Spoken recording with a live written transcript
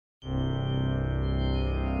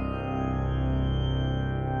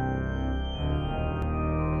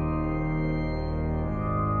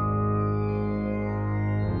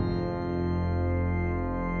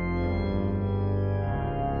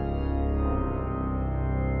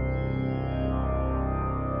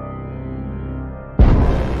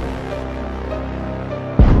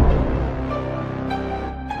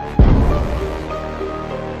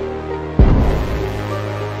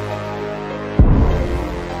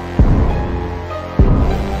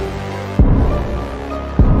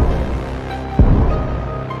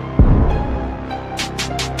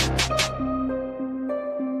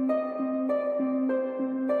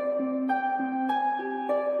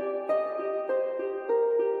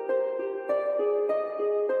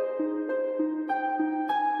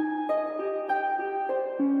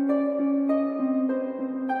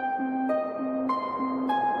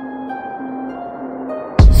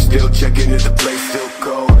Still checking if the place still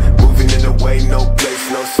cold. Moving in the way, no place,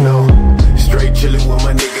 no snow. Straight chilling with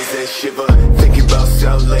my niggas and shiver. Thinking about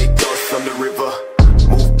South Lake, thoughts on the river.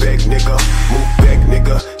 Move back, nigga, move back,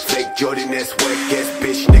 nigga. Fake Jordan, that's whack ass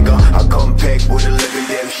bitch, nigga. I come back with 11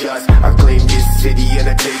 damn shots. I claim this city and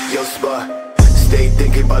I take your spot. Stay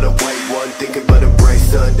thinking about a white one, thinking about a bright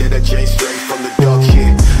sun. That I changed straight from the dark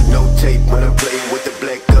shit. No tape when I'm playing with the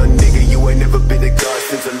black gun, nigga. You ain't never been a god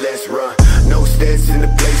since the last run. No stats in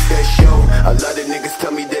the place that show. A lot of niggas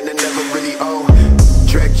tell me that I never really own.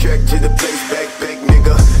 Track to the place, back,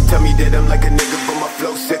 nigga. Tell me that I'm like a nigga, but my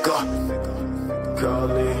flow sicker.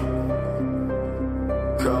 Calling,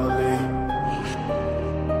 calling,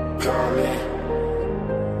 calling.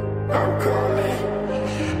 I'm calling,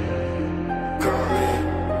 calling,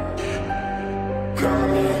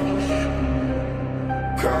 calling,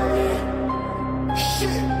 calling.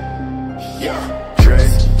 Shit, yeah.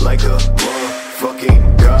 Dressed like a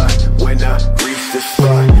motherfucking god when I reach the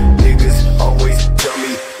spot. Niggas always tell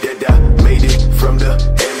me that I made it from the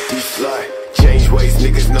empty slot. Change ways,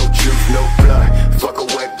 niggas, no truth, no plot. Fuck a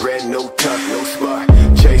wet brand, no top, no spot.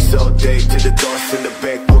 Chase all day to the thoughts in the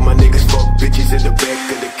back. Put my niggas fuck bitches in the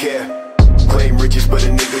back of the cab. Claim riches, but a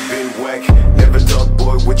nigga been whack. Never talk,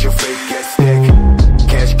 boy, with your fake ass stack.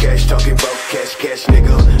 Cash, talking about cash,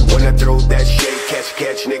 nigga. When I throw that shit,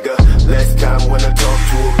 catch, nigga. Last time when I talked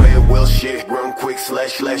to a man, well shit. Run quick,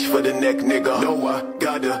 slash for the neck, nigga. No, I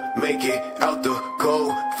gotta make it out the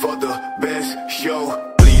cold for the best show.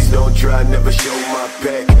 Please don't try, never show my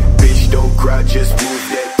pack. Bitch, don't cry, just move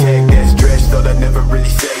that tag. That's trash, thought I never really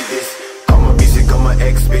say this. All my music on my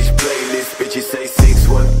ex-bitch playlist. Bitches say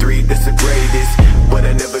 613, that's the greatest. But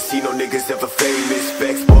I never see no niggas ever famous.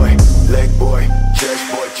 Facts boy, leg boy,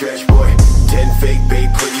 trash boy. 10 fake babe,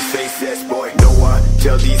 pretty face ass boy. No, I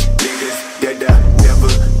tell these niggas that I never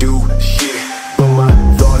do shit, but my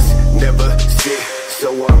thoughts never sit. So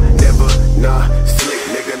I'm never not slick,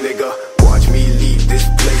 nigga. Watch me leave this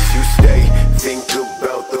place you stay. Think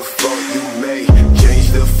about the fuck you may.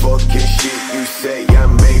 Change the fucking shit you say. I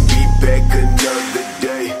may be back another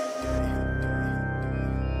day.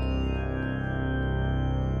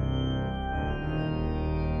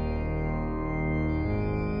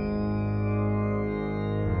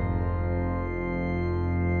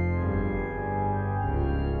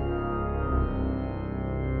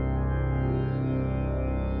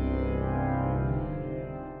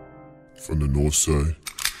 From the north side.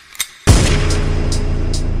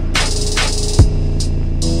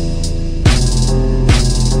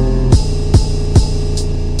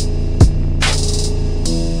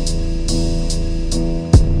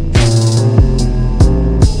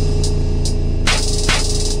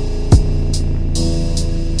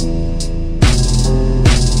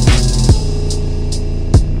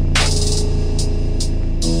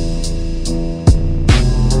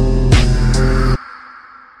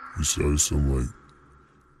 We started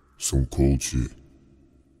some cold shit.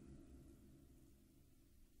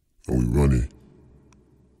 And we running.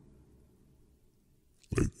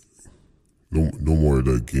 Like, no more of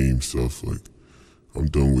that game stuff. Like, I'm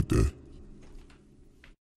done with that.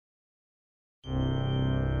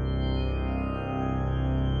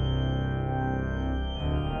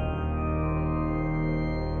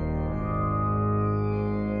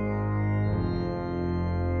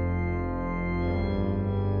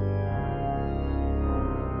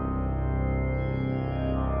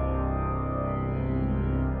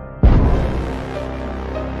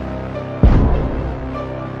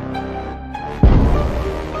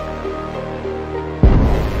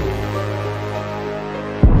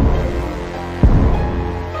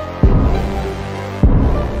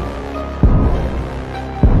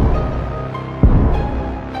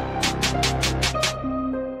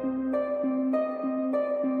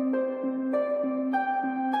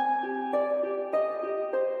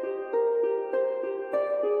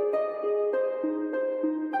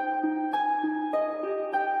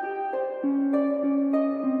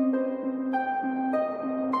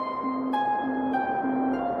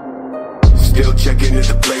 Still checking if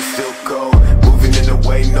the place still cold. Moving in the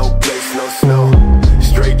way, no place, no snow.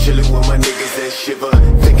 Straight chilling with my niggas and shiver.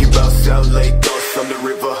 Thinking about South Lake, thoughts on the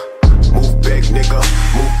river. Move back, nigga.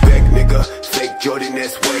 Fake Jordan,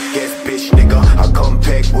 that's whack ass bitch, nigga. I come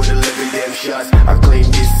back with 11 damn shots. I claim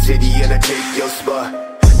this city and I take your spot.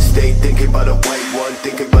 Stay thinking about a white one,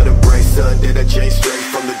 thinking about a bright sun. That I changed straight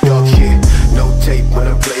from the dark shit. No tape when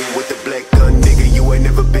I'm playing with the black gun, nigga. You ain't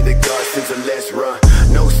never been a god since the last run.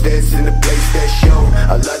 No stats in the place that show.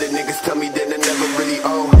 A lot of niggas tell me that I never really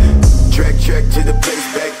own. Track to the place,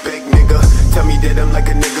 back, nigga. Tell me that I'm like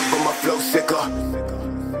a nigga, but my flow sicker.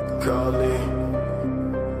 Calling,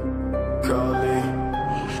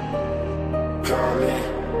 calling,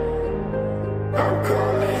 I'm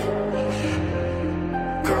calling,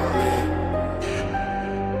 calling,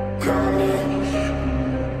 calling,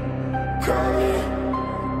 calling.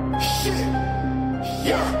 Shit,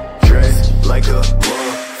 yeah. Dressed like a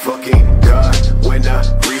motherfucking god when I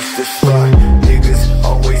reach the spot. Niggas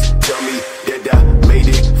always tell me that I made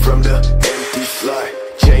it from the empty slot.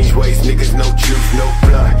 Change ways, niggas, no truth, no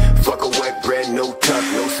fly. Fuck a wet brand, no top,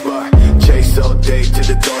 no spot. Chase all day to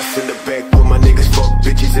the thoughts in the back. With my niggas fuck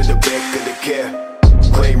bitches in the back of the cab.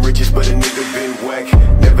 Claim riches, but a nigga been whack.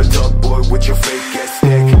 Never talk, boy, with your fake ass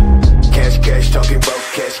stack. Cash, cash, talking about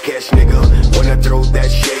cash, cash, nigga. When I throw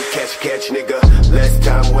that shit, catch, catch, nigga. Last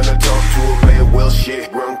time when I talk to a man, well,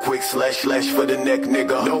 shit. Run quick, slash, slash for the neck,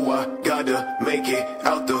 nigga. No, I gotta make it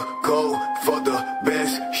out the cold for the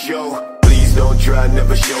best show. Please don't try,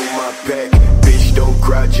 never show my back. Bitch, don't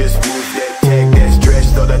cry, just move that tag. That's trash,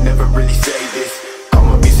 thought I'd never really say this. All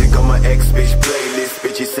my music on my ex-bitch playlist.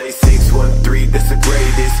 Bitches say 613, that's the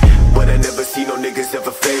greatest. But I never see no niggas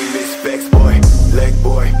ever famous. Facts, boy, leg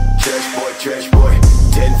boy, trash boy, trash boy.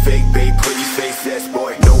 10 fake babe, pretty face ass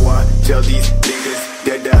boy. No, I tell these niggas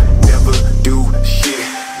that I never do shit,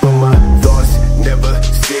 but my thoughts never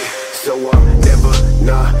sit, so I'm never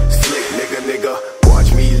not slick, nigga, nigga.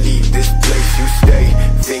 Watch me leave this place you stay.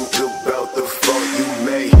 Think about the fault you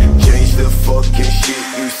made. Change the fucking shit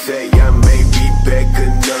you say. I may be back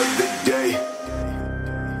another day.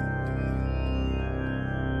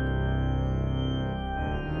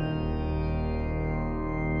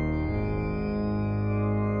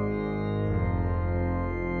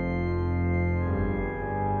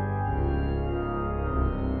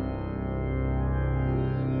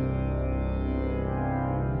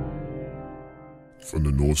 From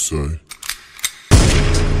the north side.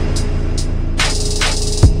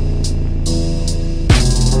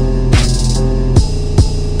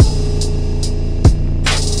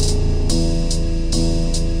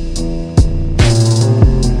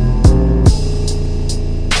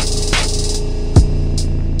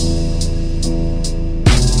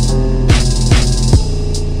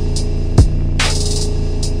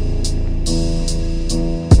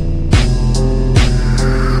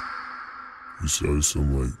 We started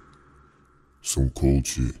some cold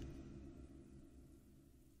shit.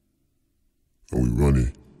 And we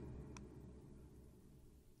running.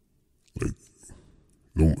 Like,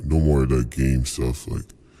 no more of that game stuff.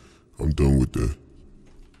 Like, I'm done with that.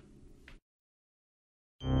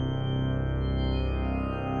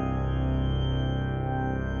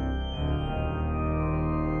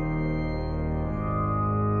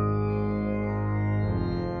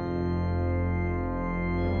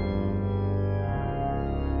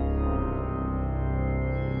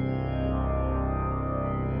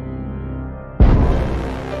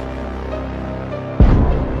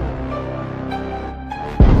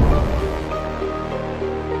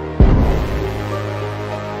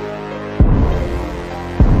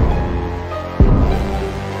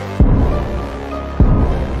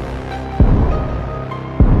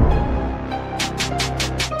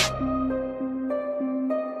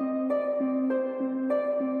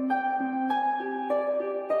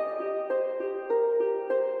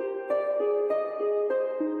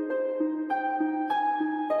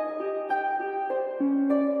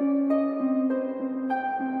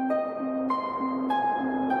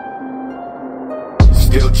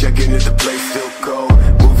 Still checking if the place still cold.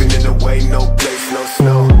 Moving in the way, no place, no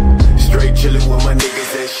snow. Straight chilling with my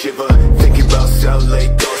niggas and shiver. Thinking about South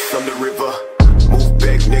Lake, thoughts on the river. Move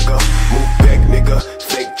back, nigga, move back, nigga.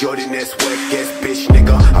 Fake Jordan, that's whack ass bitch,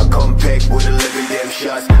 nigga. I come back with 11 damn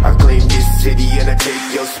shots. I claim this city and I take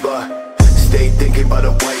your spot. Stay thinking about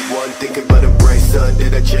a white one, thinking about a bright sun.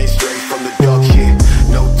 That I changed straight from the dark shit.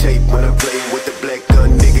 No tape when I'm playing with the black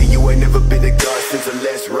gun, nigga. You ain't never been a god since the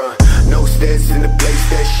last run. No stats in the place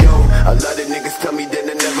that's shown. A lot of niggas tell me that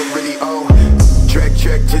I never really own. Track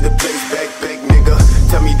to the place, back, nigga.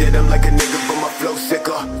 Tell me that I'm like a nigga, but my flow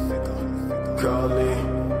sicker. Calling,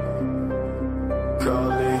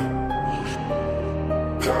 calling,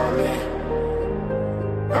 calling,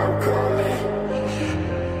 I'm calling,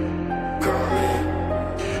 calling,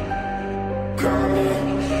 calling,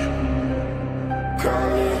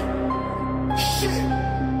 calling. Shit,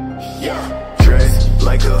 yeah. Dressed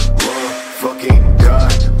like a motherfucking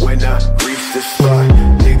god when I reach the spot.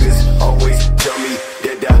 Niggas always tell me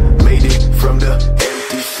that I made it from the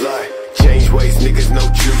empty slot. Change ways, niggas, no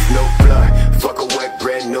truth, no fly. Fuck a wet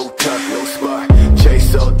brand, no top, no spot.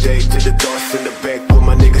 Chase all day to the thoughts in the back. With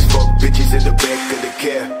my niggas fuck bitches in the back of the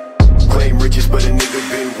cab. Claim riches, but a nigga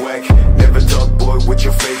been whack. Never talk, boy, with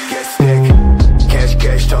your fake ass stack. Cash,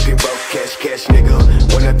 cash, talking about cash, cash, nigga.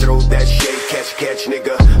 When I throw that shit, catch, catch,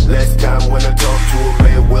 nigga. Last time when I talked to a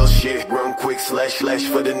man, well shit, run quick, slash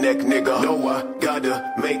for the neck, nigga. No, I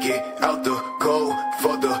gotta make it out the cold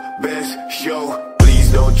for the best show.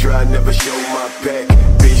 Please don't try, never show my pack.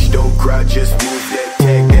 Bitch, don't